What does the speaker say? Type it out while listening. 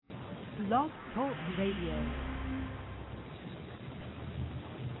Blog Talk Radio.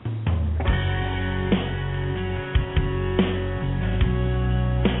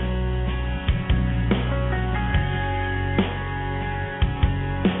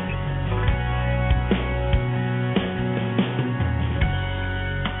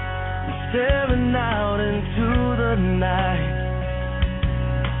 Staring out into the night,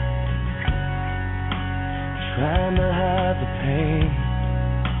 trying to hide the pain.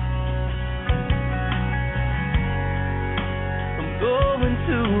 I'm going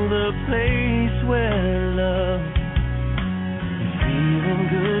to the place where love and feeling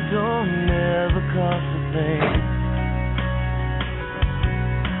good don't ever cost a thing.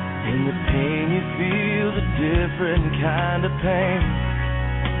 In the pain you feel the different kind of pain.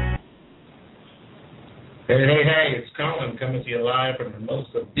 Hey, it's Colin coming to you live from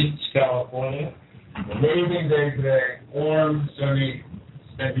Hermosa Beach, California. Amazing day today. Warm, sunny,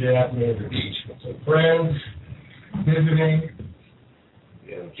 spent the afternoon at the beach with some friends, visiting.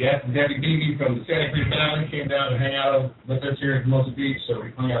 Jeff and Debbie Beebe from the Santa Cruz Valley came down to hang out with us here at Hermosa Beach, so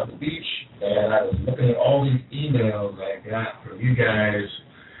we hung out at the beach. And I was looking at all these emails I got from you guys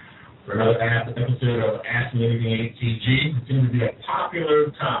for another episode of Ask Me Anything HCG. It seems to be a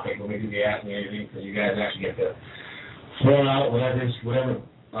popular topic when we do the Ask Me Anything, because you guys actually get to throw out whatever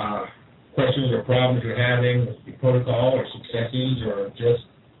questions or problems you're having, the protocol or successes or just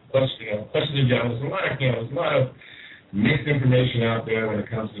questions in general. There's a lot of mixed information out there when it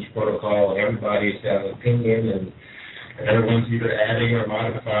comes to this protocol, and everybody has an opinion, and everyone's either adding or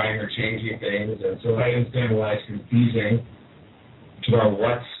modifying or changing things, and so I understand why it's confusing about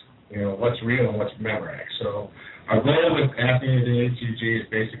what's real and what's Memorex. So our goal with Asking Anything HCG is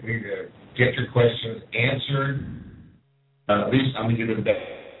basically to get your questions answered. At least I'm going to give it the best.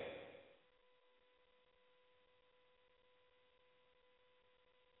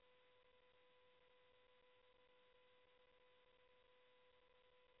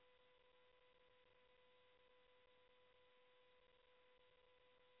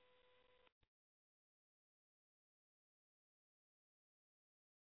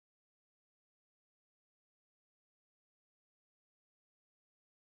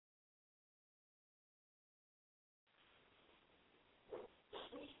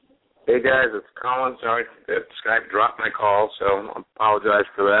 Hey guys, it's Colin. Sorry that Skype dropped my call, so I apologize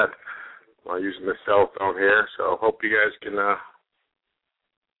for that. I'm using the cell phone here, so hope you guys can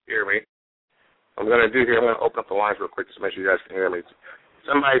hear me. I'm going to open up the lines real quick just to make sure you guys can hear me.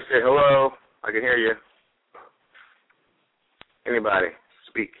 Somebody say hello. I can hear you. Anybody,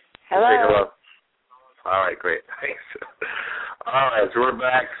 speak. Hello. Say hello. All right, great. Thanks. All right, so we're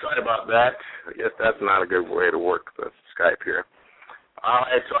back. Sorry about that. I guess that's not a good way to work the Skype here. All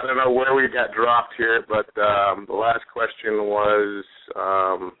right, so I don't know where we got dropped here, but the last question was,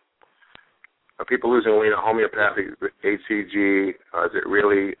 are people losing weight on homeopathic HCG? Is it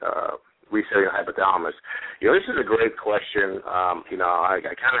really resetting the hypothalamus? This is a great question. I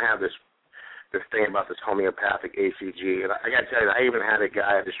kind of have this thing about this homeopathic HCG, and I got to tell you, I even had a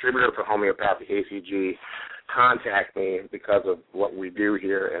distributor for homeopathic HCG, contact me because of what we do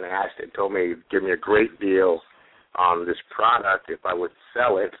here, and told me he'd give me a great deal on this product if I would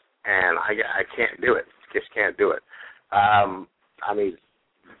sell it, and I can't do it. Just can't do it.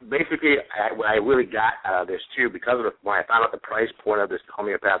 Basically, what I really got out of this too, because of when I found out the price point of this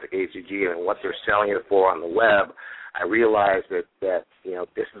homeopathic HCG and what they're selling it for on the web, I realized that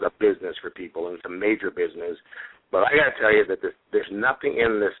this is a business for people, and it's a major business. But I got to tell you that there's nothing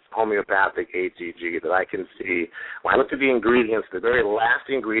in this homeopathic HCG that I can see. When I looked at the ingredients, the very last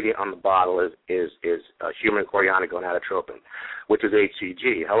ingredient on the bottle is human chorionic gonadotropin, which is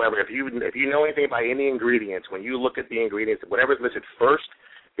HCG. However, if you know anything about any ingredients, when you look at the ingredients, whatever's listed first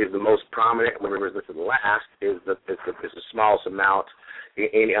is the most prominent, and whatever's listed last is the smallest amount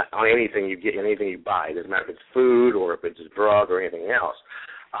on anything you get, anything you buy. It doesn't matter if it's food or if it's a drug or anything else.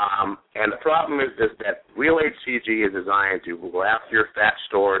 And the problem is that real HCG is designed to go after your fat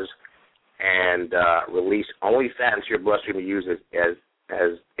stores and release only fat into your bloodstream to use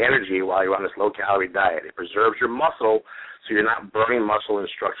as energy while you're on this low-calorie diet. It preserves your muscle so you're not burning muscle and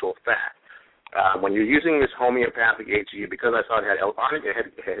structural fat. When you're using this homeopathic HCG, because I thought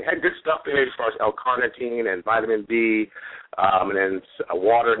it had good stuff in it as far as L-carnitine and vitamin B, and then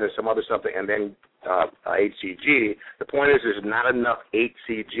water and then some other stuff, and then HCG. The point is there's not enough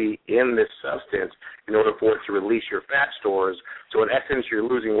HCG in this substance in order for it to release your fat stores. So in essence, you're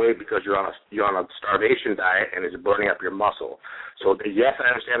losing weight because you're on a starvation diet and it's burning up your muscle. So yes, I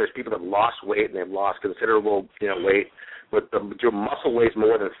understand there's people that have lost weight and they've lost considerable weight, but your muscle weighs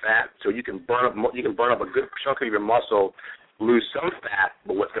more than fat, so you can burn up a good chunk of your muscle, lose some fat,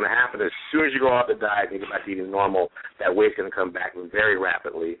 but what's going to happen is soon as you go off the diet and you go back to eating normal, that weight's going to come back very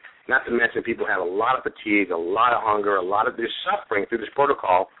rapidly. Not to mention people have a lot of fatigue, a lot of hunger, they're suffering through this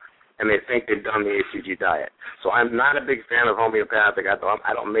protocol, and they think they've done the HCG diet. So I'm not a big fan of homeopathic. I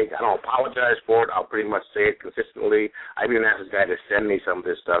don't apologize for it. I'll pretty much say it consistently. I even asked this guy to send me some of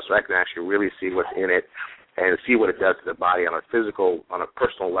this stuff so I can actually really see what's in it and see what it does to the body on a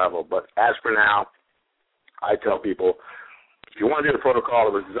personal level. But as for now, I tell people, if you want to do the protocol,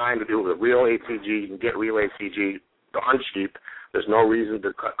 it was designed to do it with real HCG. You can get real HCG darn cheap. There's no reason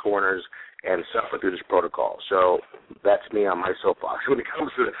to cut corners and suffer through this protocol. So that's me on my soapbox when it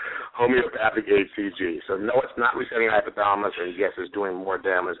comes to homeopathic HCG. So no, it's not resetting the hypothalamus, and yes, it's doing more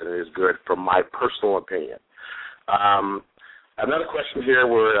damage than it is good, from my personal opinion. Another question here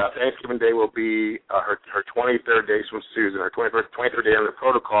where Thanksgiving Day will be her 23rd day from Susan, her 23rd day on the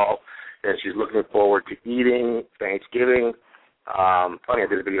protocol, and she's looking forward to eating Thanksgiving. Funny, I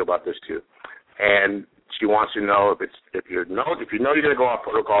did a video about this too. And she wants to know if you know you're going to go off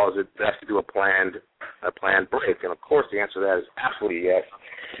protocol, is it best to do a planned break? And of course, the answer to that is absolutely yes.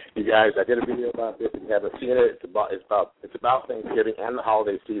 You guys, I did a video about this. If you haven't seen it, it's about Thanksgiving and the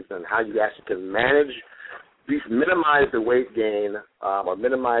holiday season and how you actually can manage, at least minimize the weight gain, or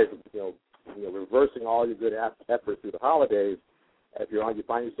minimize reversing all your good efforts through the holidays. If you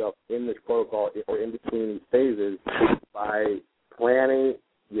find yourself in this protocol or in between these phases, by planning,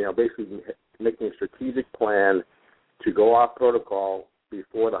 basically making a strategic plan to go off protocol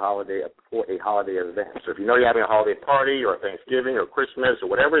before a holiday event. So if you know you're having a holiday party or Thanksgiving or Christmas or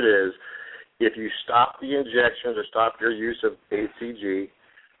whatever it is, if you stop the injections or stop your use of HCG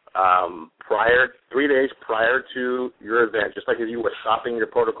 3 days prior to your event, just like if you were stopping your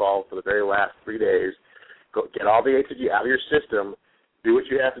protocol for the very last 3 days, go get all the HCG out of your system, do what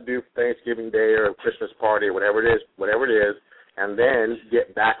you have to do for Thanksgiving Day or a Christmas party or whatever it is, and then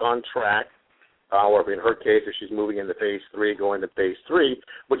get back on track, or in her case, if she's moving into phase 3, going to phase 3.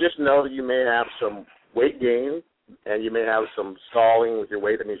 But just know that you may have some weight gain and you may have some stalling with your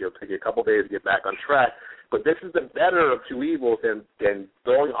weight. That means you'll take you a couple days to get back on track. But this is the better of two evils than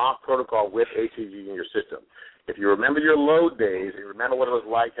going off protocol with HCG in your system. If you remember your load days, you remember what it was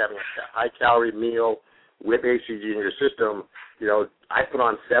like having a high-calorie meal with HCG in your system, I put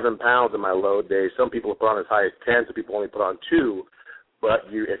on 7 pounds in my load days. Some people put on as high as 10, some people only put on 2. But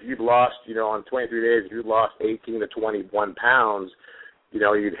if you've lost, on 23 days, if you've lost 18 to 21 pounds,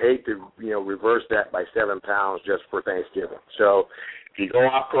 you'd hate to, reverse that by 7 pounds just for Thanksgiving. So if you go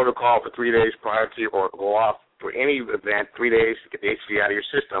off protocol for 3 days prior to, or go off for any event 3 days to get the HCG out of your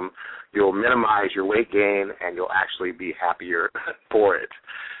system, you'll minimize your weight gain and you'll actually be happier for it.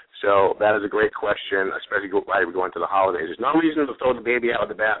 So that is a great question, especially while we're going to the holidays. There's no reason to throw the baby out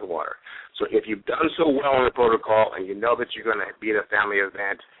with the bathwater. So if you've done so well in the protocol and you know that you're going to be at a family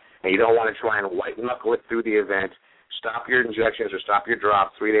event and you don't want to try and white-knuckle it through the event, stop your injections or stop your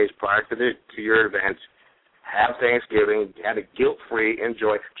drops 3 days prior to your event. Have Thanksgiving, have it guilt-free,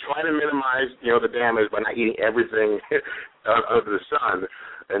 enjoy. Try to minimize, the damage by not eating everything under the sun,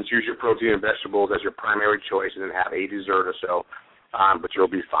 and choose your protein and vegetables as your primary choice, and then have a dessert or so. But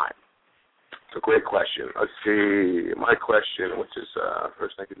you'll be fine. It's a great question. Let's see. My question, which is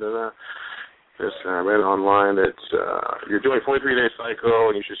first thing I can do that. I read online that you're doing a 43-day cycle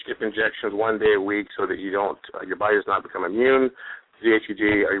and you should skip injections 1 day a week so that your body does not become immune to the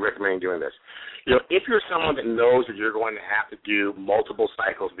HCG. Are you recommending doing this? If you're someone that knows that you're going to have to do multiple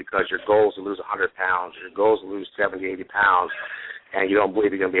cycles because your goal is to lose 100 pounds, your goal is to lose 70, 80 pounds, and you don't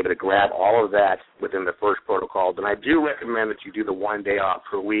believe you're going to be able to grab all of that within the first protocol, then I do recommend that you do the 1 day off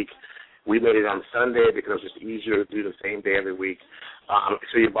per week. We made it on Sunday because it's just easier to do the same day every week,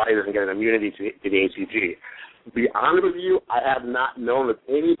 so your body doesn't get an immunity to the HCG. To be honest with you, I have not known of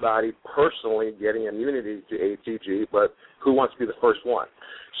anybody personally getting immunity to HCG, but who wants to be the first one?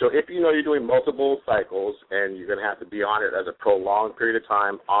 So if you know you're doing multiple cycles and you're going to have to be on it as a prolonged period of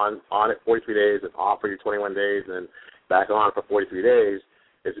time, on it 43 days and off for your 21 days and back on for 43 days,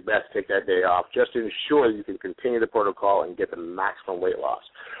 it's best to take that day off just to ensure that you can continue the protocol and get the maximum weight loss.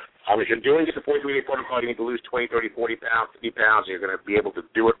 If you're doing just a 43-day protocol, you need to lose 20, 30, 40 pounds, 50 pounds, and you're going to be able to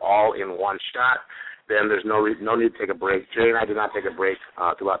do it all in one shot, then there's no need to take a break. Jay and I did not take a break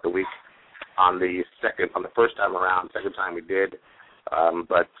throughout the week on the first time around. The second time we did,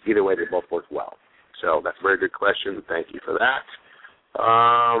 but either way, they both worked well. So that's a very good question. Thank you for that.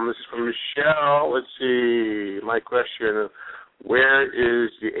 This is from Michelle. Let's see. My question, where is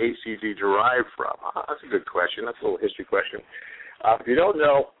the HCG derived from? That's a good question. That's a little history question. If you don't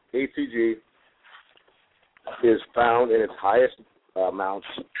know, HCG is found in its highest amounts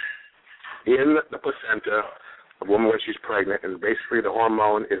in the placenta a woman when she's pregnant, and basically the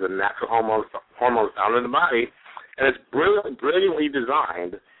hormone is a natural hormone found in the body, and it's brilliantly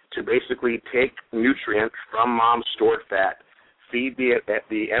designed to basically take nutrients from mom's stored fat, feed the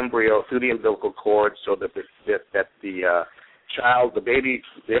embryo through the umbilical cord so that the child,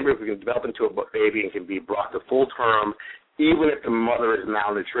 the embryo can develop into a baby and can be brought to full term, even if the mother is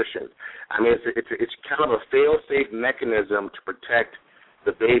malnutrition. I mean, it's kind of a fail-safe mechanism to protect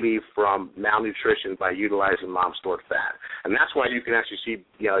the baby from malnutrition by utilizing mom's stored fat. And that's why you can actually see,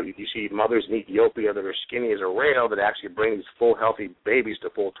 you see mothers in Ethiopia that are skinny as a rail that actually bring these full, healthy babies to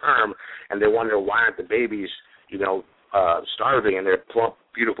full term, and they wonder why aren't the babies, starving and they're plump,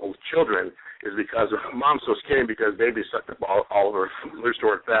 beautiful children, is because mom's so skinny because babies sucked up all of her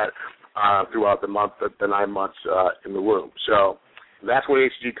stored fat throughout the 9 months in the womb. So that's where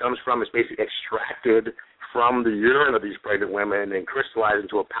HCG comes from. It's basically extracted from the urine of these pregnant women and crystallized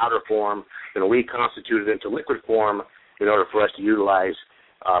into a powder form and reconstituted into liquid form in order for us to utilize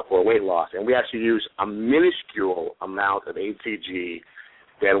for weight loss. And we actually use a minuscule amount of HCG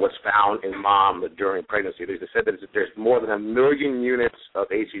than what's found in mom during pregnancy. They said that there's more than 1 million units of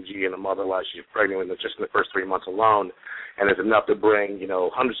HCG in a mother while she's pregnant, just in the first 3 months alone, and it's enough to bring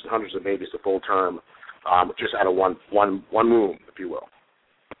hundreds and hundreds of babies to full term just out of one womb, if you will.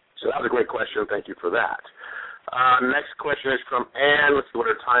 So that was a great question. Thank you for that. Next question is from Ann. Let's see what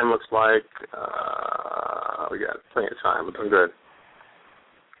her time looks like. We got plenty of time. We're doing good.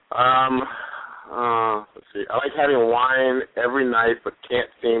 Let's see. I like having wine every night, but can't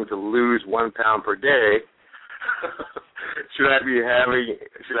seem to lose 1 pound per day. Should I be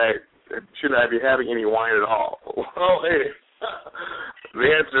having any wine at all? Well, hey, the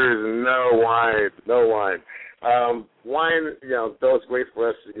answer is no wine. Wine, though it's great for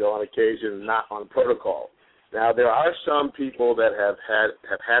us, on occasion, not on protocol. Now, there are some people that have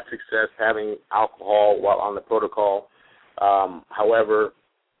had success having alcohol while on the protocol. However,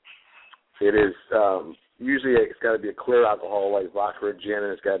 it is usually it's got to be a clear alcohol like vodka or gin,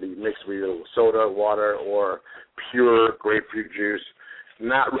 and it's got to be mixed with either soda, water, or pure grapefruit juice.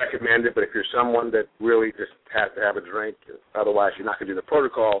 Not recommended, but if you're someone that really just has to have a drink, otherwise you're not going to do the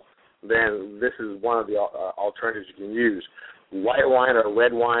protocol, then this is one of the alternatives you can use. White wine or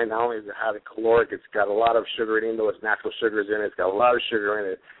red wine, not only is it highly caloric, it's got a lot of sugar in it, even though it's natural sugars in it, it's got a lot of sugar in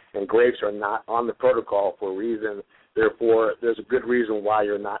it, and grapes are not on the protocol for a reason. Therefore, there's a good reason why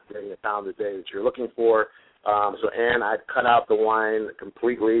you're not getting the pound a day that you're looking for. So, Ann, I'd cut out the wine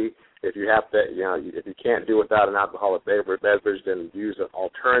completely. If you have to, if you can't do without an alcoholic beverage, then use an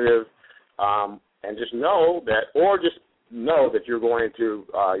alternative. And just know that you're going to,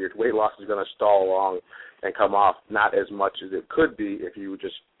 your weight loss is going to stall along and come off not as much as it could be if you were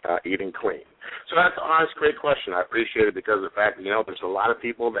just eating clean. So that's an honest, great question. I appreciate it because of the fact that, there's a lot of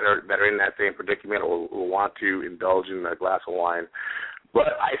people that are in that same predicament or who want to indulge in a glass of wine.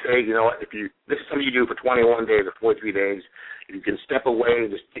 But I say, what, this is something you do for 21 days or 43 days, if you can step away,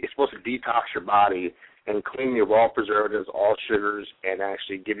 it's supposed to detox your body and clean your raw preservatives, all sugars, and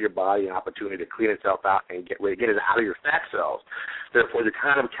actually give your body an opportunity to clean itself out and get it out of your fat cells. Therefore, you're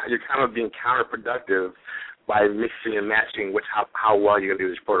kind of being counterproductive by mixing and matching how well you're going to do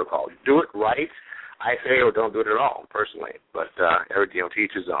this protocol. Do it right, I say, or don't do it at all, personally. But everything to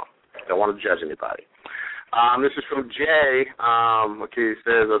each his own. Don't want to judge anybody. This is from Jay. He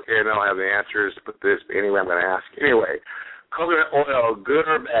says, I don't have the answers to put this, but anyway, I'm going to ask. Anyway, coconut oil, good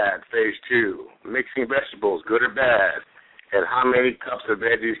or bad, phase 2. Mixing vegetables, good or bad? And how many cups of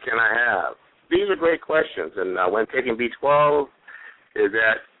veggies can I have? These are great questions. And when taking B12, is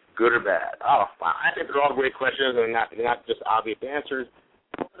that good or bad? Oh, I think they're all great questions and they're not just obvious answers.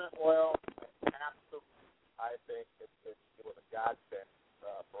 Coconut oil, absolutely, I think it was a godsend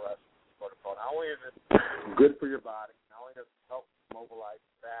for us. Protocol. Not only is it good for your body, not only does it help mobilize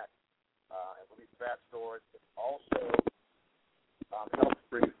fat and release fat stores, it also helps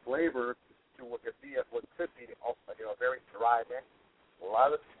bring flavor to what could be a very dry menu. A lot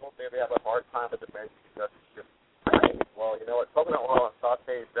of people say they have a hard time with the menu because it's just well, coconut oil and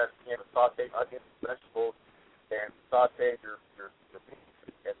sauteed sauteed onions, vegetables, and sauteed your meat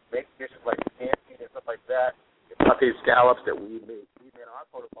and make dishes like candy and stuff like that. And sauteed scallops that we made on our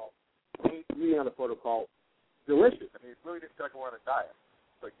protocol. Eating on the protocol, delicious. I mean, it's really just like we're on a diet.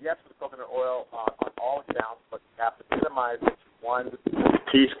 So yes, with coconut oil on all accounts, but you have to minimize 1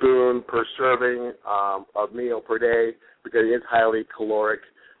 teaspoon per serving of meal per day because it is highly caloric,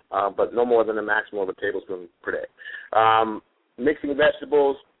 but no more than a maximum of a tablespoon per day. Mixing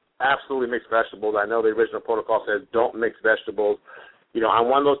vegetables, absolutely mix vegetables. I know the original protocol says don't mix vegetables. I'm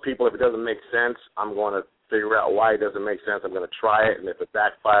one of those people, if it doesn't make sense, I'm going to figure out why it doesn't make sense. I'm going to try it, and if it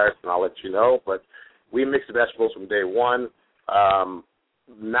backfires, then I'll let you know. But We mix the vegetables from day one.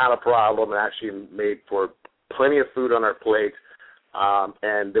 Not a problem. It actually made for plenty of food on our plate,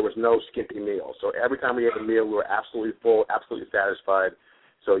 and there was no skimpy meal. So every time we ate a meal, we were absolutely full, absolutely satisfied.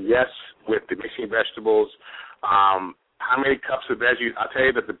 So yes, with the mixing vegetables. How many cups of veggies? I'll tell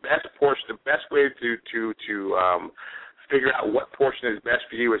you that the best way to figure out what portion is best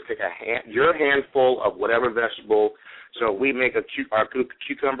for you is take your handful of whatever vegetable. So we make our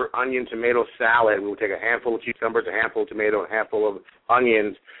cucumber, onion, tomato salad. We will take a handful of cucumbers, a handful of tomato, a handful of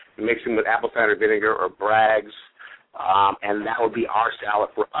onions, and mix them with apple cider vinegar or Bragg's, and that would be our salad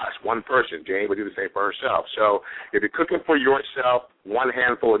for us, one person. Jane would do the same for herself. So if you're cooking for yourself, one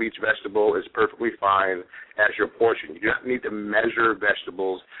handful of each vegetable is perfectly fine as your portion. You don't need to measure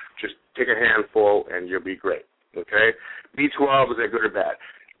vegetables. Just take a handful, and you'll be great. Okay? B12, is that good or bad?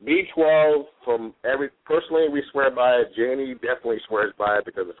 B12, personally, we swear by it. Janie definitely swears by it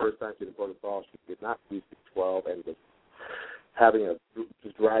because the first time she did the protocol, she did not use B12 and was having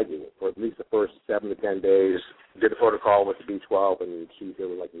just dragging for at least the first 7 to 10 days. Did the protocol with the B12, and she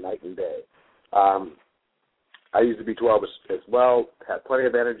did it like night and day. I used the B12 as well, had plenty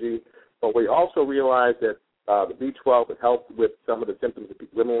of energy, but we also realized that the B12 would help with some of the symptoms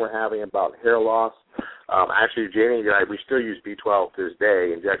that women were having about hair loss. Actually, Janie and I, we still use B12 to this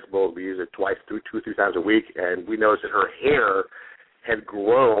day. Injectable, we use it two or three times a week, and we noticed that her hair had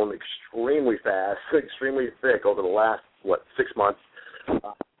grown extremely fast, extremely thick over the last, 6 months.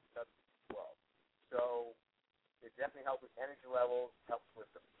 So it definitely helps with energy levels, helps with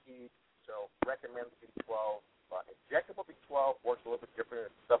the fatigue. So recommend B12. Injectable B12 works a little bit different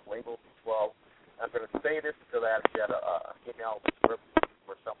than stuff labeled B12. I'm going to say this because I actually had a email where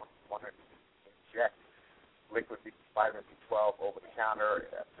someone wanted to inject liquid vitamin B12 over the counter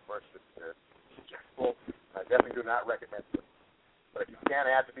versus the injectable. I definitely do not recommend it. But if you can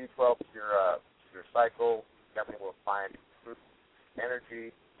add the B12 to your cycle, definitely will find improved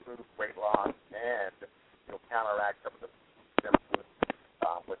energy, improved weight loss, and you'll counteract some of the symptoms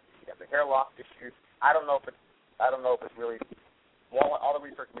with the hair loss issues. I don't know if it's really all the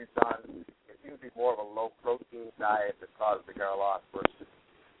research we've done. It seems to be more of a low protein diet that causes the hair loss versus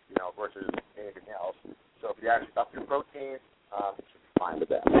anything else. So if you actually up your protein, you should be fine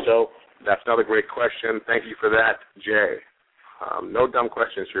with that. So that's another great question. Thank you for that, Jay. No dumb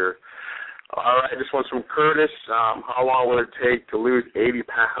questions here. All right, this one's from Curtis. How long will it take to lose 80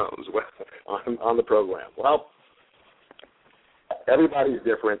 pounds on the program? Well, everybody's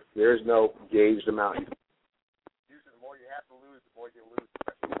different. There's no gauged amount. Usually the more you have to lose, the more you lose,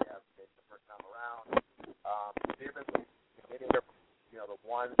 especially when you have to the first time around. Typically, anywhere from the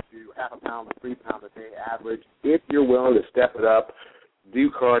 1 to half a pound to 3 pounds a day average. If you're willing to step it up, do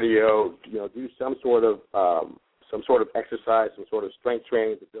cardio, do some sort of exercise, some sort of strength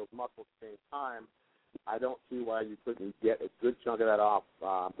training to build muscle at the same time, I don't see why you couldn't get a good chunk of that off,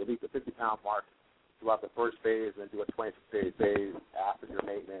 at least the 50-pound mark throughout the first phase, and do a 26-day phase after your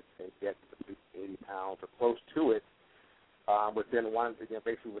maintenance and get to 80 pounds or close to it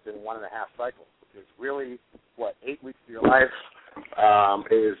basically within 1.5 cycles, which is really, 8 weeks of your life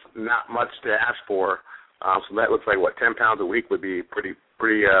is not much to ask for. So that looks like, 10 pounds a week would be pretty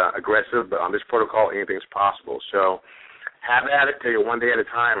aggressive, but on this protocol, anything's possible. So have at it, take it one day at a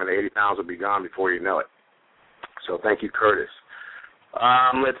time, and the 80 pounds will be gone before you know it. So thank you, Curtis.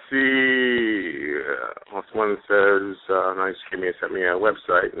 Let's see. One says, sent me a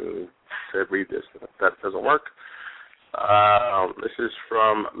website and said, read this. That doesn't work. This is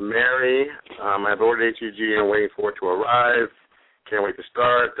from Mary. I've ordered HCG and waiting for it to arrive. Can't wait to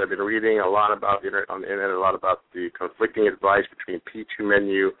start. I've been reading a lot on the internet, a lot about the conflicting advice between P2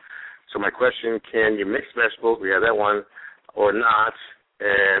 menu. So my question, can you mix vegetables, we have that one, or not?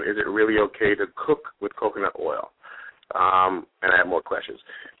 And is it really okay to cook with coconut oil? And I have more questions.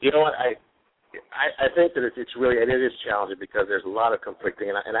 You know what? I think that it is challenging because there's a lot of conflicting,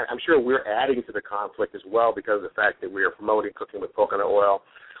 and I'm sure we're adding to the conflict as well because of the fact that we are promoting cooking with coconut oil.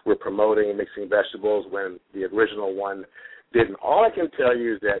 We're promoting mixing vegetables when the original one didn't. All I can tell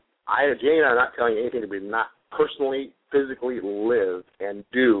you is that Jane and I are not telling you anything that we've not personally, physically lived and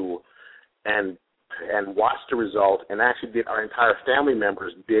do and watched the result, and actually our entire family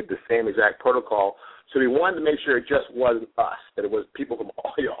members did the same exact protocol. So we wanted to make sure it just wasn't us, that it was people from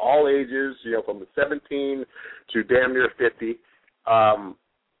all ages, from 17 to damn near 50.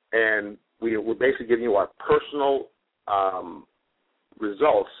 And we're basically giving you our personal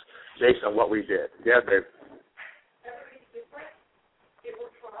results based on what we did. Yeah, babe.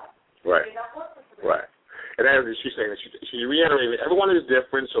 Right. And as she's saying, she's reiterating, everyone is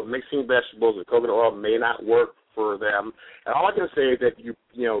different, so mixing vegetables with coconut oil may not work for them. And all I can say is that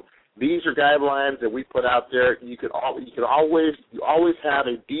these are guidelines that we put out there. You always have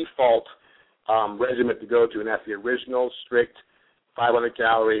a default regimen to go to, and that's the original strict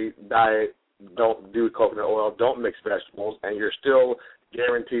 500-calorie diet. Don't do coconut oil. Don't mix vegetables, and you're still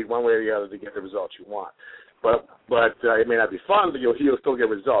guaranteed one way or the other to get the results you want. But it may not be fun, but you'll still get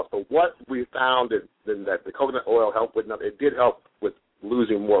results. But what we found that the coconut oil helped with, it did help with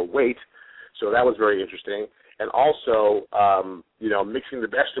losing more weight, so that was very interesting. And also, mixing the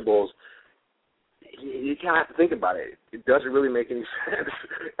vegetables, you kind of have to think about it. It doesn't really make any sense,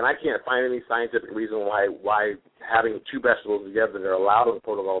 and I can't find any scientific reason why having two vegetables together that are allowed in the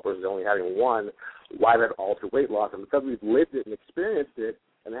protocol versus only having one, why that alter weight loss. And because we've lived it and experienced it,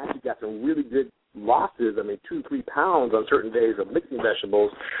 and actually got some really good losses, 2 to 3 pounds on certain days of mixing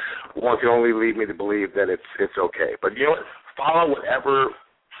vegetables, one can only lead me to believe that it's okay. But you know what? Follow whatever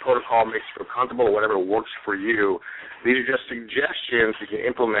protocol makes you feel comfortable or whatever works for you. These are just suggestions you can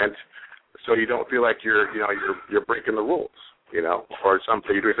implement so you don't feel like you're breaking the rules, or you're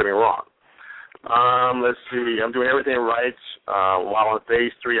doing something wrong. Let's see. I'm doing everything right. While on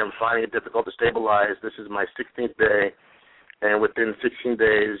phase 3, I'm finding it difficult to stabilize. This is my 16th day, and within 16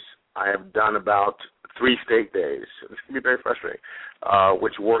 days, I have done about 3 steak days. This can be very frustrating,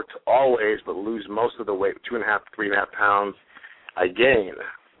 which worked always, but lose most of the weight, 2.5 to 3.5 pounds I gain.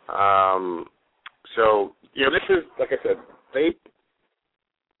 So, this is, like I said, vape.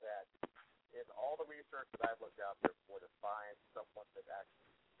 That in all the research that I've looked out there for to find someone that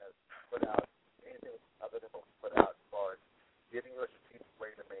actually has put out anything other than what we put out as far as giving you a strategic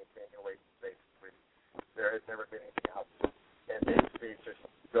way to maintain your weight in phase 3, there has never been anything out there. And basically, just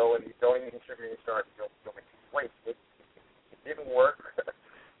go and you don't even sugar and start, you'll make weight. It didn't work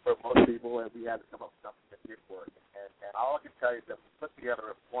for most people, and we had to come up with something that did work. And all I can tell you is that we put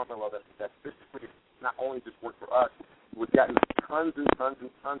together a formula that physically not only just worked for us, we've gotten tons and tons and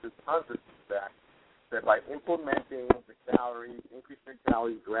tons and tons of feedback that by implementing the calories, increasing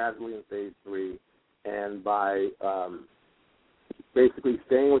calories gradually in phase 3, and by basically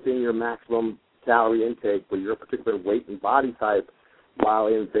staying within your maximum calorie intake for your particular weight and body type while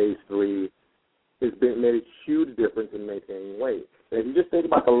in phase 3 has made a huge difference in maintaining weight. And if you just think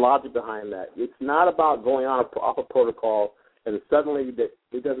about the logic behind that, it's not about going off a protocol and suddenly that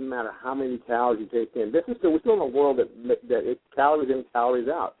it doesn't matter how many calories you take in. We're still in a world that it's calories in, calories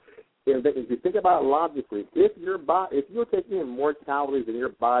out. And if you think about it logically, if you're taking in more calories than your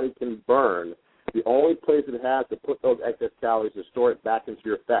body can burn, the only place it has to put those excess calories is to store it back into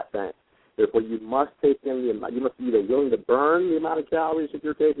your fat bank. Therefore, you must take in you must be either willing to burn the amount of calories that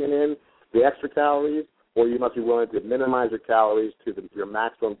you're taking in, the extra calories, or you must be willing to minimize your calories to your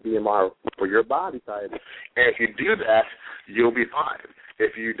maximum BMR for your body type. And if you do that, you'll be fine.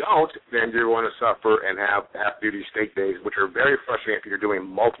 If you don't, then you're going to suffer and have to do these steak days, which are very frustrating if you're doing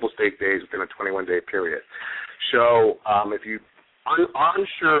multiple steak days within a 21-day period. So if you're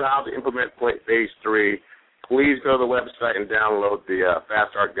unsure how to implement phase 3, please go to the website and download the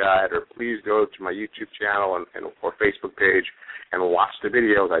Fast Start Guide, or please go to my YouTube channel or Facebook page and watch the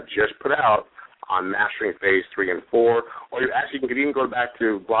videos I just put out on mastering phase 3 and 4. Or you can even go back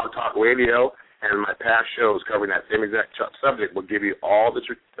to Blog Talk Radio, and my past shows covering that same exact subject will give you all the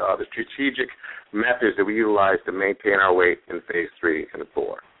strategic methods that we utilize to maintain our weight in phase 3 and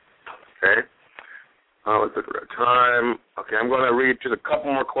 4. Okay? Let's look at our time. Okay, I'm going to read just a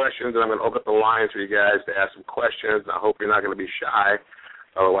couple more questions, and I'm going to open up the lines for you guys to ask some questions. I hope you're not going to be shy.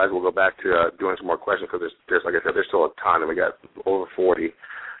 Otherwise, we'll go back to doing some more questions because there's, like I said, there's still a ton, and we got over 40.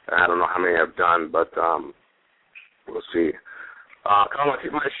 I don't know how many I've done, but we'll see. Colin, I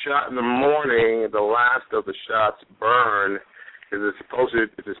take my shot in the morning. The last of the shots burn. Is it supposed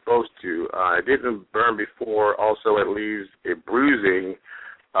to? It didn't burn before. Also, it leaves a bruising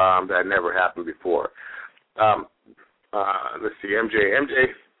that never happened before. Let's see. MJ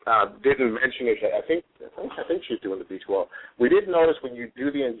didn't mention it. I think she's doing the B12. We did notice when you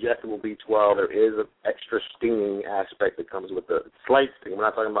do the injectable B12, there is an extra stinging aspect that comes with the slight sting. We're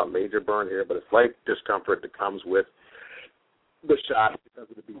not talking about major burn here, but a slight discomfort that comes with the shot because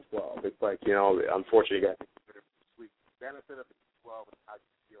of the B12. It's like, unfortunately, you got the sweet benefit of the B12 and how you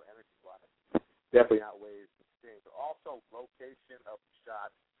feel energy-wise. Definitely outweighs the sting. But also, location of the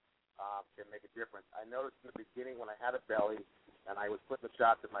shot can make a difference. I noticed in the beginning when I had a belly and I was putting the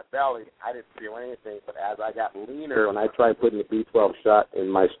shots in my belly, I didn't feel anything. But as I got leaner and I tried putting the B12 shot in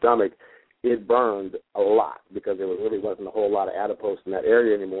my stomach, it burned a lot because there really wasn't a whole lot of adipose in that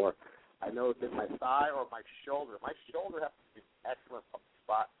area anymore. I noticed that my thigh or my shoulder has to be an excellent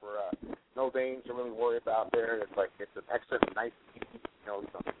spot for no veins to really worry about there. It's an excellent, nice, easy,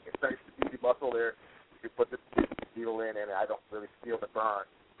 it's nice, easy muscle there. You put the needle in, and I don't really feel the burn.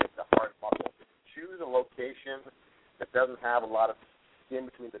 The have a lot of skin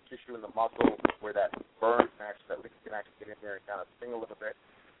between the tissue and the muscle where that burn can actually, that liquid can actually get in there and kind of sting a little bit,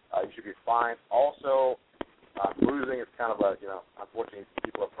 you should be fine. Also, bruising is kind of a, unfortunately,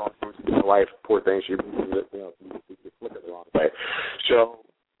 people have prone bruising in their life. Poor things, you flip it the wrong way. So,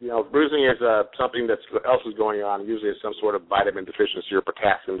 bruising is something that else is going on. Usually it's some sort of vitamin deficiency or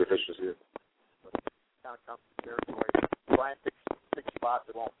potassium deficiency. Kind of comes to territory. Try and pick spots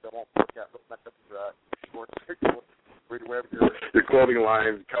that won't work out. Look like your shorts, wherever your clothing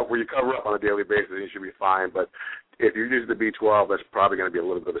line, where you cover up on a daily basis, you should be fine. But if you use the B12, that's probably going to be a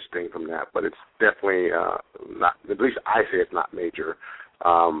little bit of a sting from that. But it's definitely not, at least I say it's not major.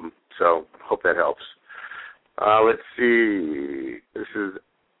 So hope that helps. Let's see. This is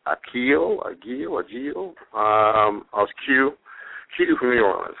Akil. It's Q. Q from New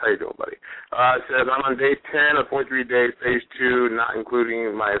Orleans. How you doing, buddy? It says, I'm on day 10 of 43 days, phase 2, not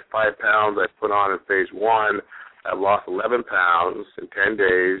including my 5 pounds I put on in phase 1. I've lost 11 pounds in 10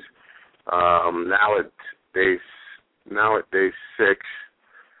 days. Now at day 6,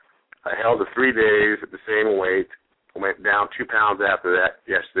 I held the 3 days at the same weight. Went down 2 pounds after that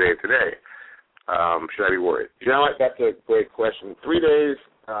yesterday and today. Should I be worried? You know what? That's a great question. 3 days,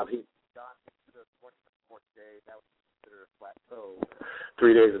 he got to the 4th day. That was considered a plateau.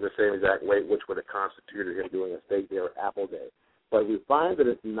 3 days of the same exact weight, which would have constituted him doing a steak day or apple day. But we find that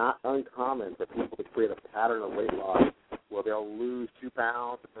it's not uncommon for people to create a pattern of weight loss where they'll lose 2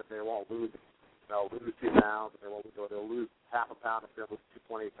 pounds, but they won't lose. They'll lose 2 pounds, and they'll lose half a pound if they'll lose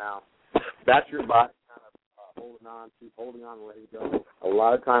 2.8 pounds. That's your body kind of holding on and letting go. A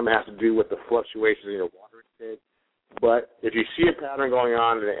lot of time it has to do with the fluctuations in your water intake. But if you see a pattern going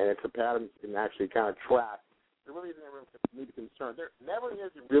on and it's a pattern you can actually kind of track, there really isn't any need to be concerned. There never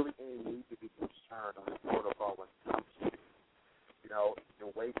is really any need to be concerned on this protocol when it comes to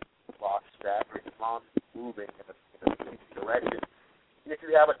your weight loss strategy, as long as it's moving in a direction. If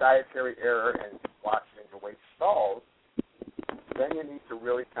you have a dietary error and watching your weight stalls, then you need to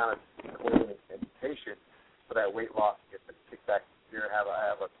really kind of clean and be patient for that weight loss to get the kickback here. I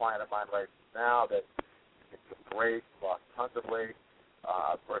have a client of mine right now that it's great, lost tons of weight.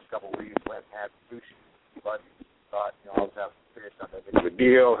 First couple of weeks went and had sushi, but thought, I'll have to finish on that big of a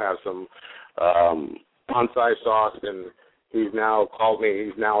deal, have some on-site sauce, and he's now called me.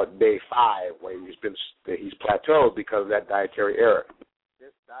 He's now at day 5 where he's plateaued because of that dietary error.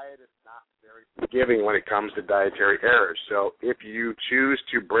 This diet is not very forgiving when it comes to dietary errors. So if you choose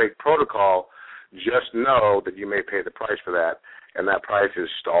to break protocol, just know that you may pay the price for that, and that price is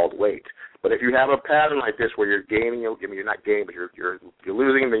stalled weight. But if you have a pattern like this where you're gaining, you're not gaining, but you're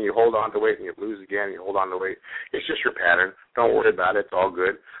losing, then you hold on to weight, and you lose again, and you hold on to weight. It's just your pattern. Don't worry about it. It's all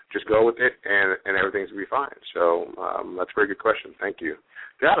good. Just go with it, and everything's going to be fine. So that's a very good question. Thank you.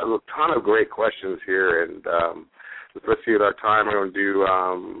 Got a ton of great questions here, and let's see at our time. I'm going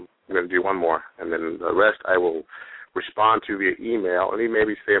to do one more, and then the rest I will respond to via email, and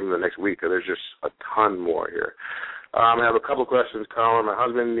maybe save them the next week, because there's just a ton more here. I have a couple of questions, Colin. My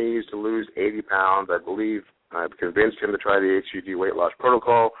husband needs to lose 80 pounds. I believe I've convinced him to try the HCG weight loss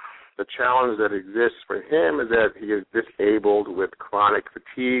protocol. The challenge that exists for him is that he is disabled with chronic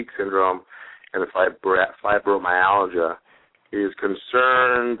fatigue syndrome and fibromyalgia. He is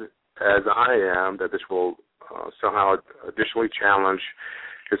concerned, as I am, that this will somehow additionally challenge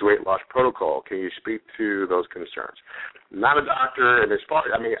his weight loss protocol. Can you speak to those concerns? Not a doctor, and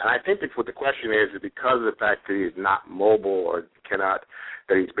I think that what the question is because of the fact that he's not mobile or cannot,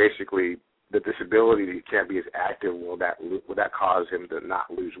 that he's basically the disability that he can't be as active. Will that cause him to not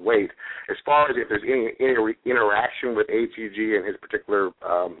lose weight? As far as if there's any interaction with HCG and his particular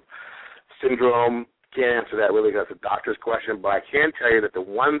syndrome, can't answer that really. That's a doctor's question, but I can tell you that the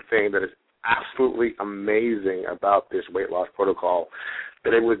one thing that is absolutely amazing about this weight loss protocol,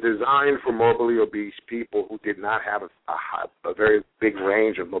 that it was designed for morbidly obese people who did not have a very big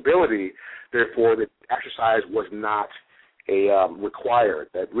range of mobility. Therefore, the exercise was not required.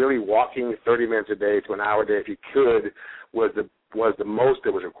 That really walking 30 minutes a day to an hour a day, if you could, was the most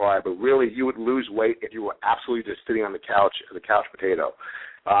that was required. But really, you would lose weight if you were absolutely just sitting on the couch as a couch potato.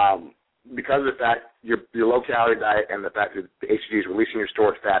 Because of the fact your low-calorie diet and the fact that the HCG is releasing your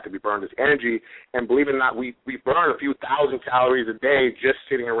stored fat to be burned as energy, and believe it or not, we burn a few thousand calories a day just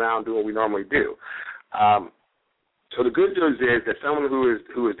sitting around doing what we normally do. So the good news is that someone who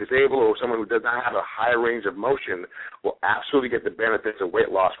is disabled or someone who does not have a high range of motion will absolutely get the benefits of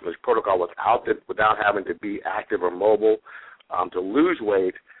weight loss from this protocol without having to be active or mobile to lose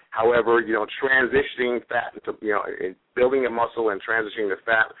weight. However, transitioning fat into, building a muscle and transitioning the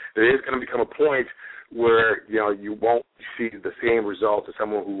fat, there is going to become a point where, you won't see the same results as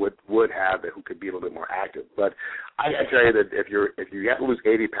someone who would have it, who could be a little bit more active. But I got to tell you that if you have to lose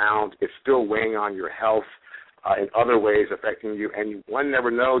 80 pounds, it's still weighing on your health in other ways affecting you, and one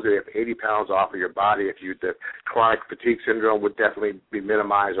never knows that if 80 pounds off of your body, the chronic fatigue syndrome would definitely be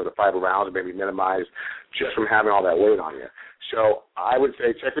minimized, or the fibromyalgia may be minimized just from having all that weight on you. So I would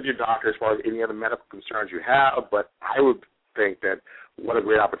say check with your doctor as far as any other medical concerns you have, but I would think that what a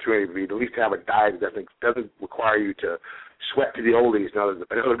great opportunity would be to at least have a diet that doesn't require you to sweat to the oldies in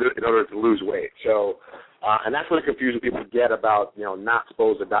order to lose weight. So, and that's what the confusion people get about, not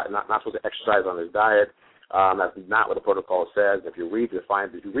supposed to exercise on this diet. That's not what the protocol says. If you read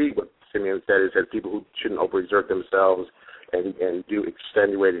what Simeon said, it says people who shouldn't overexert themselves and do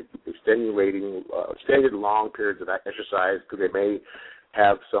extended long periods of exercise because they may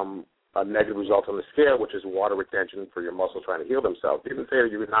have some negative results on the scale, which is water retention for your muscles trying to heal themselves. It didn't say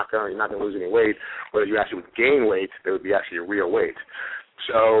that you're not going to lose any weight, whether you actually would gain weight, there would be actually a real weight.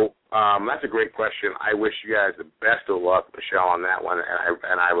 So that's a great question. I wish you guys the best of luck, Michelle, on that one,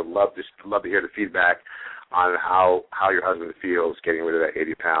 and I would love to hear the feedback on how your husband feels getting rid of that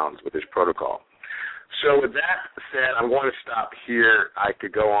 80 pounds with this protocol. So with that said, I'm going to stop here. I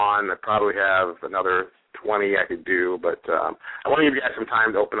could go on. I probably have another 20 I could do, but I want to give you guys some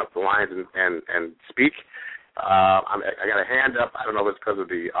time to open up the lines and speak. I got a hand up. I don't know if it's because of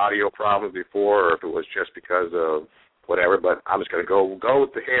the audio problems before or if it was just because of whatever, but I'm just going to go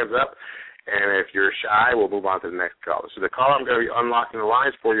with the hands up. And if you're shy, we'll move on to the next caller. So the caller I'm going to be unlocking the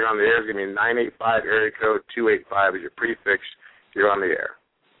lines for you on the air is going to be 985 area code 285 is your prefix. You're on the air.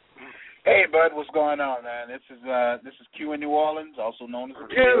 Hey, bud, what's going on, man? This is Q in New Orleans, also known as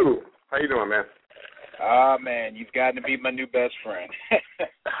Q. How you doing, man? Man, you've gotten to be my new best friend.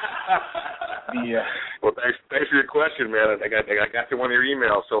 Yeah. Well, thanks for your question, man. I got to one of your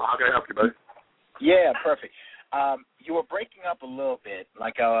emails. So how can I help you, buddy? Yeah, perfect. You were breaking up a little bit,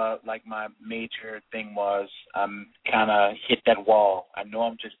 like my major thing was I'm kind of hit that wall. I know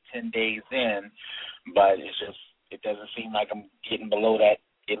I'm just 10 days in, but it doesn't seem like I'm getting below that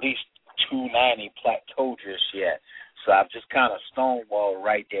at least 290 plateau just yet. So I've just kind of stonewalled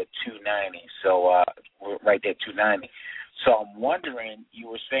right there at 290. So right there at 290. So I'm wondering, you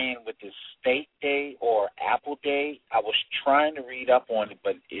were saying with the steak day or apple day, I was trying to read up on it,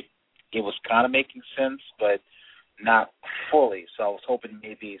 but it was kind of making sense, but not fully. So I was hoping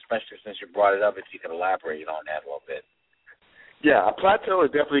maybe, especially since you brought it up, if you could elaborate on that a little bit. Yeah, a plateau is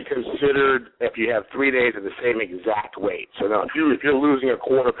definitely considered if you have 3 days of the same exact weight. So now, if you're losing a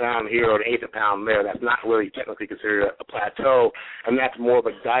quarter pound here or an eighth of a pound there, that's not really technically considered a plateau, and that's more of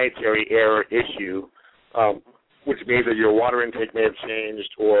a dietary error issue, which means that your water intake may have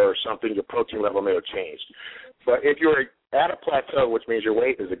changed or something, your protein level may have changed. But if you're at a plateau, which means your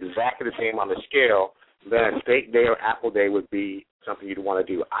weight is exactly the same on the scale, then a steak day or apple day would be something you'd want to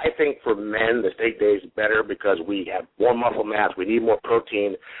do. I think for men, the steak day is better because we have more muscle mass, we need more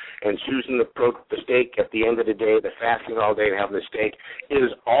protein, and choosing the steak at the end of the day, the fasting all day and having the steak, it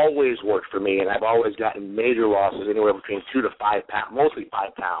has always worked for me, and I've always gotten major losses, anywhere between 2 to 5 pounds, mostly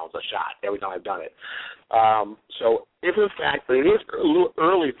 5 pounds a shot every time I've done it. So if in fact it is a little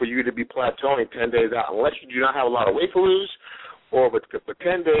early for you to be plateauing 10 days out, unless you do not have a lot of weight to lose, or but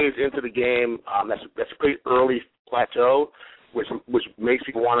 10 days into the game, that's a pretty early plateau, which makes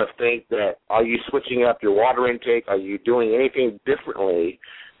you want to think that, are you switching up your water intake? Are you doing anything differently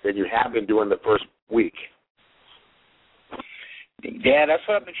than you have been doing the first week? Yeah, that's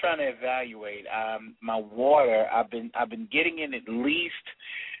what I've been trying to evaluate. My water, I've been getting in at least,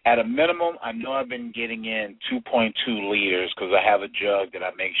 at a minimum, I know I've been getting in 2.2 liters because I have a jug that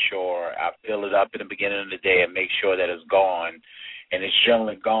I make sure I fill it up in the beginning of the day and make sure that it's gone. And it's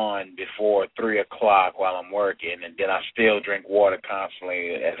generally gone before 3 o'clock while I'm working, and then I still drink water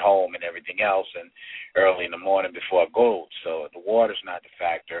constantly at home and everything else, and early in the morning before I go. So the water's not the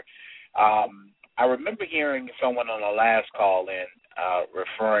factor. I remember hearing someone on the last call in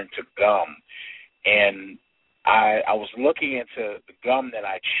referring to gum, and I was looking into the gum that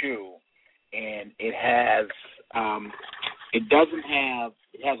I chew, and it has it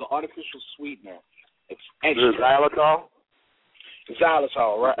has an artificial sweetener. It's extra. Is it xylitol?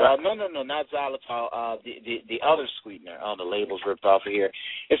 Xylitol, right? No, not xylitol. The other sweetener. Oh, the label's ripped off of here.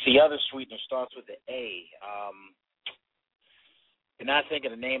 It's the other sweetener. Starts with the A. I'm not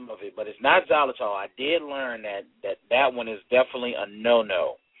thinking the name of it, but it's not xylitol. I did learn that one is definitely a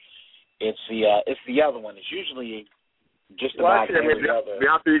no-no. It's the other one. It's usually just about every other. To be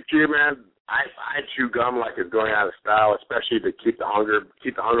honest with you, man, I chew gum like it's going out of style, especially to keep the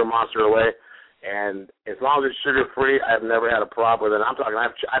hunger monster away. And as long as it's sugar-free, I've never had a problem with it. I'm talking,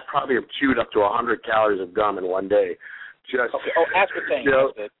 I probably have chewed up to 100 calories of gum in one day. Okay. Oh, aspartame.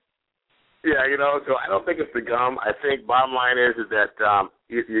 Yeah, so I don't think it's the gum. I think bottom line is that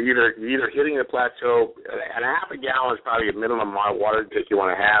you're either hitting a plateau, and a half a gallon is probably a minimum amount of water intake you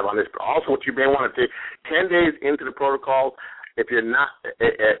want to have on this. But also, what you may want to take 10 days into the protocol. If you're not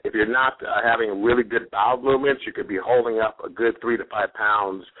having really good bowel movements, you could be holding up a good 3 to 5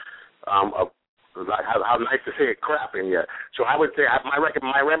 pounds of how nice to say it, crap in you. So I would say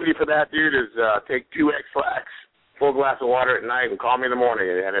my remedy for that, dude, is take 2 X-Flax, full glass of water at night, and call me in the morning.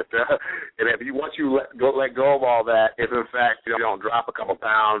 And if you once you let go of all that, if in fact you don't drop a couple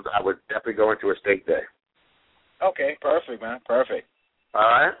pounds, I would definitely go into a steak day. Okay, perfect, man, perfect. All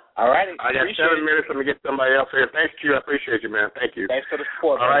right. All righty. I got 7 minutes. Let me get somebody else here. Thanks, Q. I appreciate you, man. Thank you. Thanks for the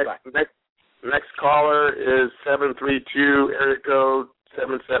support. All right. Next caller is 732 area code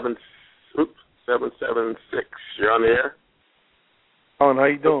 776. You're on the air. How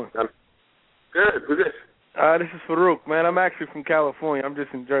you doing? Good. Who's this? This is Farouk, man. I'm actually from California. I'm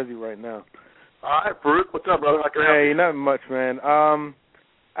just in Jersey right now. All right, Farouk. What's up, brother? How can I help you? Hey, nothing much, man. I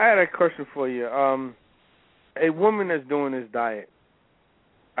had a question for you. A woman that's doing this diet,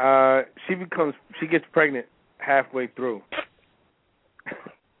 she gets pregnant halfway through.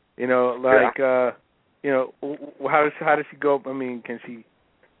 How does she go? I mean, can she,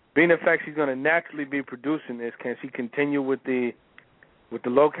 being the fact she's going to naturally be producing this, can she continue with the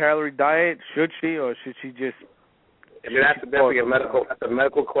low-calorie diet? Should she, or should she just? I mean, that's definitely a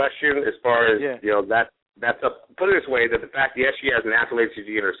medical question. As far as put it this way: that the fact, yes, she has natural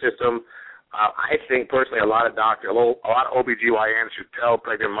HCG in her system. I think personally, a lot of OBGYNs should tell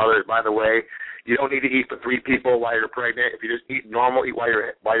pregnant mothers, by the way, you don't need to eat for 3 people while you're pregnant. If you just eat normal, eat while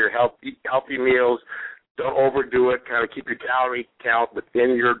you're eat healthy meals. Don't overdo it. Kind of keep your calorie count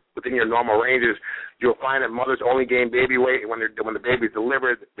within your normal ranges. You'll find that mothers only gain baby weight when the baby's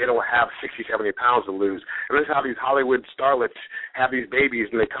delivered. They don't have 60, 70 pounds to lose. And this is how these Hollywood starlets have these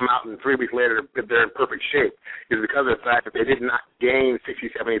babies, and they come out and 3 weeks later they're in perfect shape. It's because of the fact that they did not gain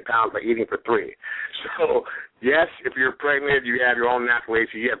 60, 70 pounds by eating for 3. So yes, if you're pregnant, you have your own natural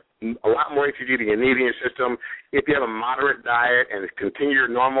HCG. You have a lot more HCG than you need in your system. If you have a moderate diet and continue your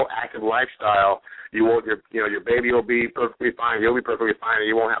normal active lifestyle, your baby will be perfectly fine. You'll be perfectly fine, and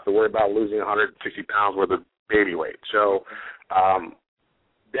you won't have to worry about losing 160 pounds worth of baby weight. So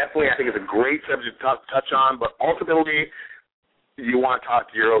definitely I think it's a great subject to touch on, but ultimately you want to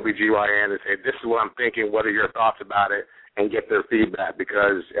talk to your OBGYN and say, this is what I'm thinking, what are your thoughts about it, and get their feedback,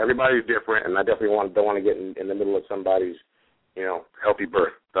 because everybody's different, and I definitely don't want to get in the middle of somebody's healthy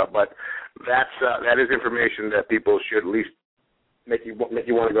birth. But that is information that people should at least make you want to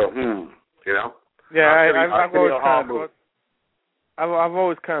go, Yeah, I've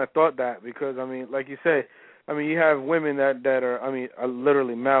always kind of thought that, because I mean, like you say, I mean, you have women that are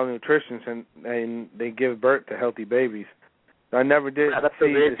literally malnutrition and they give birth to healthy babies. I never did. That's the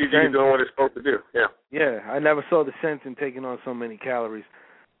HCG doing what it's supposed to do. Yeah. Yeah, I never saw the sense in taking on so many calories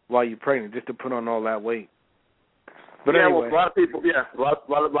while you're pregnant just to put on all that weight. But anyway. Well, a lot of people,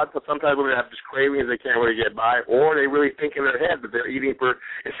 sometimes women have just cravings they can't really get by, or they really think in their head that they're eating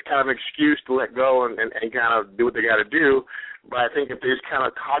it's kind of an excuse to let go and kind of do what they got to do. But I think if they just kind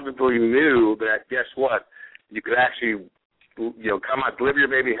of cognitively knew that, guess what, you could actually, come out, deliver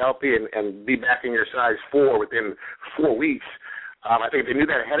your baby healthy and be back in your size 4 within 4 weeks. I think if they knew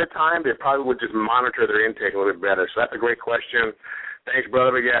that ahead of time, they probably would just monitor their intake a little bit better. So that's a great question. Thanks,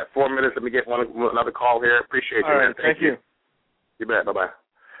 brother. We got 4 minutes. Let me get another call here. Appreciate you, man. Thank you. You bet. Bye-bye.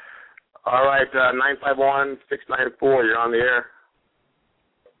 All right, 951-694. You're on the air.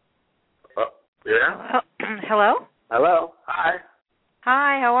 Yeah? Hello? Hello. Hi.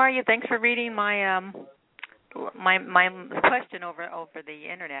 Hi, how are you? Thanks for reading my my question over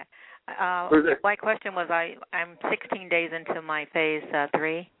the internet. Who's this? My question was, I'm 16 days into my phase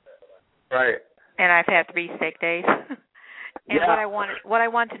 3. Right. And I've had 3 sick days. And what I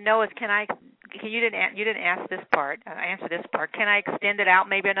want to know is, you didn't ask this part. Answer this part. Can I extend it out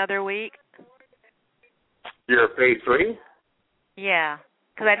maybe another week? Your phase 3? Yeah,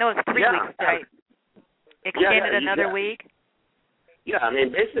 because I know it's 3 weeks. Did I extend it another week? Yeah, I mean,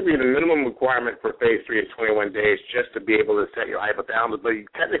 basically the minimum requirement for phase 3 is 21 days just to be able to set your hypothalamus. But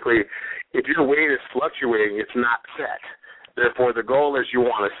technically, if your weight is fluctuating, it's not set. Therefore, the goal is you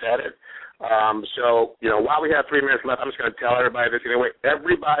want to set it. So, while we have 3 minutes left, I'm just going to tell everybody this anyway.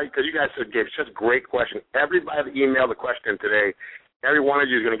 Everybody, because you guys gave such a great question, everybody that emailed the question today, every one of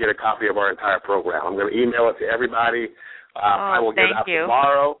you is going to get a copy of our entire program. I'm going to email it to everybody. I will get it out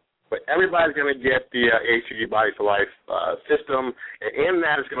tomorrow. But everybody's going to get the HCG Body for Life system, and in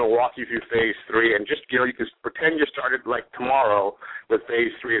that it's going to walk you through Phase 3. And just, you can pretend you started like tomorrow with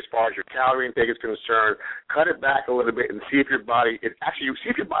Phase 3 as far as your calorie intake is concerned. Cut it back a little bit and see if your body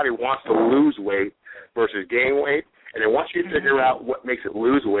wants to lose weight versus gain weight. And then once you figure out what makes it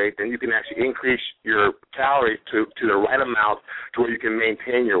lose weight, then you can actually increase your calories to the right amount to where you can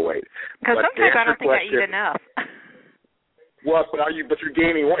maintain your weight. Because sometimes I don't think I eat enough. Well, but you're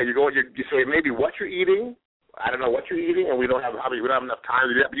gaining weight. So it may be what you're eating. I don't know what you're eating, and we don't have enough time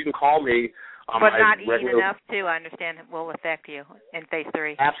to do that. But you can call me. But not eating enough too, I understand, will affect you in Phase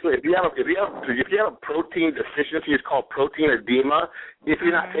 3. Absolutely. If you have a protein deficiency, it's called protein edema. If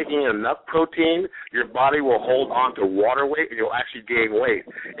you're not taking enough protein, your body will hold on to water weight, and you'll actually gain weight.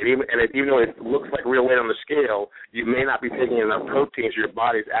 And even though it looks like real weight on the scale, you may not be taking enough protein, so your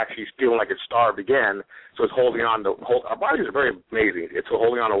body's actually feeling like it's starved again. So it's holding on to. Our bodies are very amazing. It's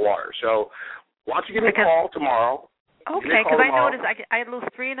holding on to water. So why don't you give me a call tomorrow? Okay, because I noticed I lose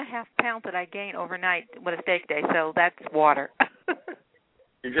 3.5 pounds that I gain overnight with a steak day, so that's water.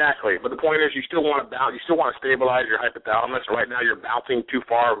 Exactly, but the point is, you still want to bounce. You still want to stabilize your hypothalamus. Right now, you're bouncing too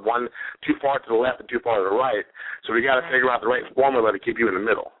far to the left and too far to the right. So we got to figure out the right formula to keep you in the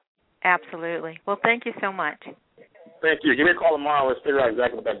middle. Absolutely. Well, thank you so much. Thank you. Give me a call tomorrow. Let's figure out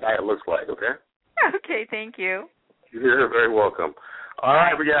exactly what that diet looks like. Okay. Okay. Thank you. You're very welcome. All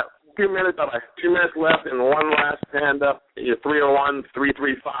right, we got 2 minutes. 2 minutes left, and one last hand up. You're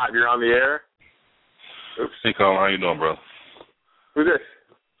 301-335. You're on the air. Oops. Hey, Colin. How you doing, brother? Who's this?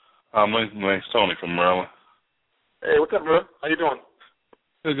 My name's Tony from Maryland. Hey, what's up, bro? How you doing?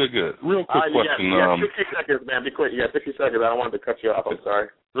 Good. Real quick question. You got 60 seconds, man. Be quick. You got 60 seconds. I don't want to cut you off. I'm sorry.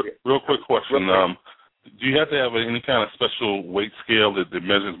 Real quick question. Do you have to have any kind of special weight scale that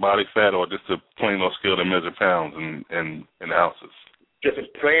measures body fat, or just a plain old scale that measures pounds and ounces? Just a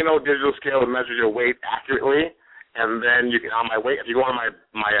plain old digital scale that measures your weight accurately. And then you can, if you go on my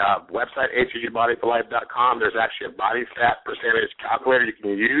website, hcgdietcoach.com, there's actually a body fat percentage calculator you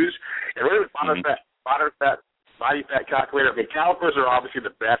can use. And really, body fat calculator. I mean, calipers are obviously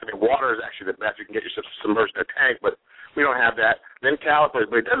the best. I mean, water is actually the best. You can get yourself submerged in a tank, but we don't have that. Then calipers,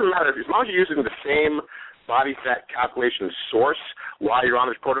 but it doesn't matter. As long as you're using the same body fat calculation source while you're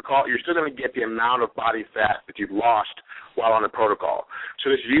on this protocol, you're still going to get the amount of body fat that you've lost while on the protocol. So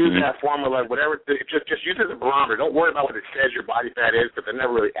just use that formula, whatever. Just use it as a barometer. Don't worry about what it says your body fat is, because they're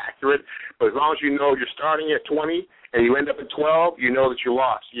never really accurate. But as long as you know you're starting at 20 and you end up at 12, you know that you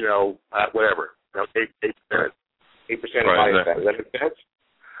lost, whatever, 8% of body fat. Does that make sense?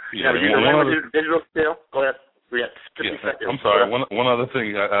 Yeah. Digital scale. Go ahead. We got 50 seconds. I'm sorry. One other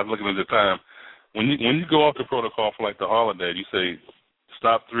thing. I'm looking at the time. When you go off the protocol for like the holiday, you say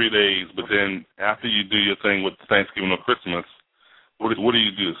stop 3 days, but then after you do your thing with Thanksgiving or Christmas, what do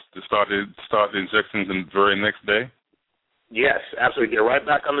you do? To start the injections the very next day? Yes, absolutely. Get right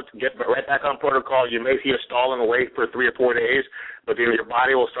back on protocol. You may see a stall in the weight for 3 or 4 days, but then your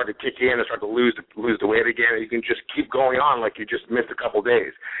body will start to kick in and start to lose the weight again. And you can just keep going on like you just missed a couple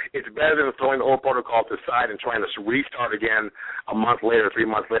days. It's better than throwing the old protocol to the side and trying to restart again a month later, 3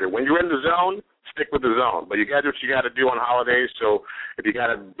 months later. When you're in the zone, stick with the zone. But you got to do what you got to do on holidays. So if you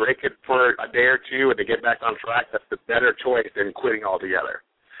got to break it for a day or two and to get back on track, that's the better choice than quitting altogether.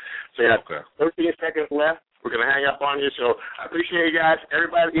 So you have 13 seconds left. We're going to hang up on you. So I appreciate you guys.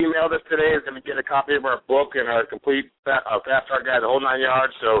 Everybody that emailed us today is going to get a copy of our book and our complete Fast Start Guide, the whole 9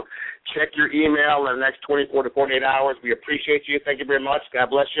 yards. So check your email in the next 24 to 48 hours. We appreciate you. Thank you very much. God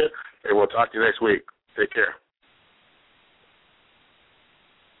bless you. And we'll talk to you next week. Take care.